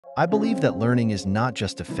I believe that learning is not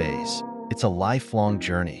just a phase, it's a lifelong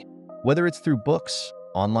journey. Whether it's through books,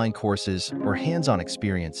 online courses, or hands-on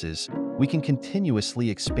experiences, we can continuously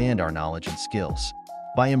expand our knowledge and skills.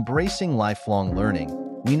 By embracing lifelong learning,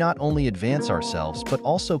 we not only advance ourselves but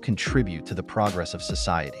also contribute to the progress of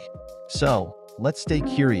society. So, let's stay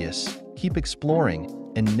curious, keep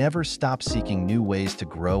exploring, and never stop seeking new ways to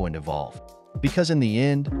grow and evolve. Because in the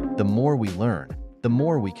end, the more we learn, the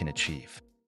more we can achieve.